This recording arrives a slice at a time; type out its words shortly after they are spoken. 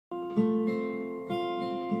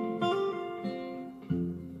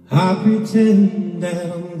I pretend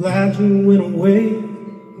that I'm glad you went away.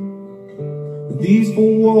 These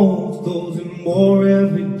four walls closing more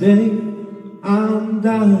every day. I'm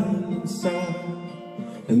dying inside,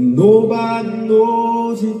 and nobody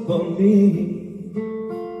knows it but me.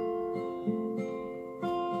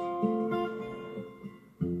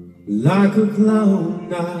 Like a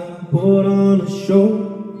clown, I put on a show.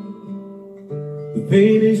 The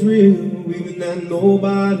pain is real, even that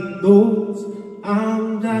nobody knows.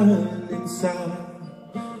 I'm dying inside,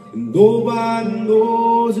 and nobody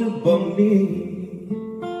knows it but me.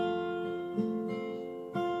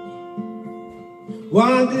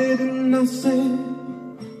 Why didn't I say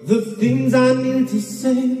the things I needed to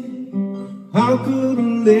say? How could I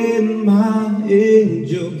let my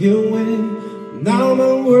angel get away? Now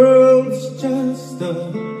my world's just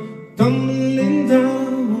tumbling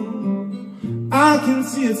down. I can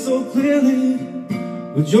see it so clearly,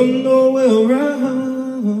 but you're nowhere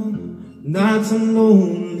around. Nights are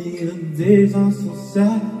lonely, the days are so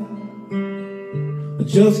sad. I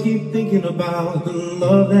just keep thinking about the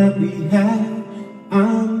love that we had.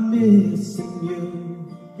 I'm missing you,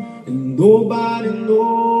 and nobody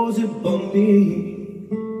knows it but me.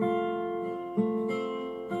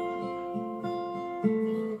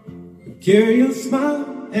 I carry a smile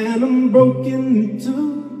and I'm broken in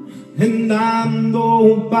two, and I'm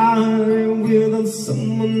nobody without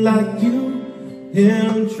someone like you.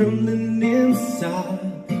 And I'm trembling inside,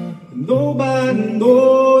 and nobody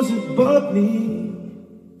knows it but me.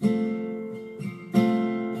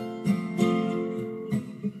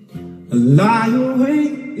 I lie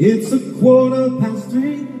awake, it's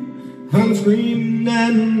 3:15. I'm screaming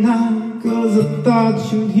at night 'cause I thought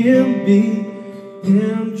you'd hear me. And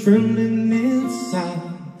I'm trembling inside,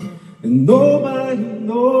 and nobody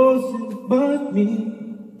knows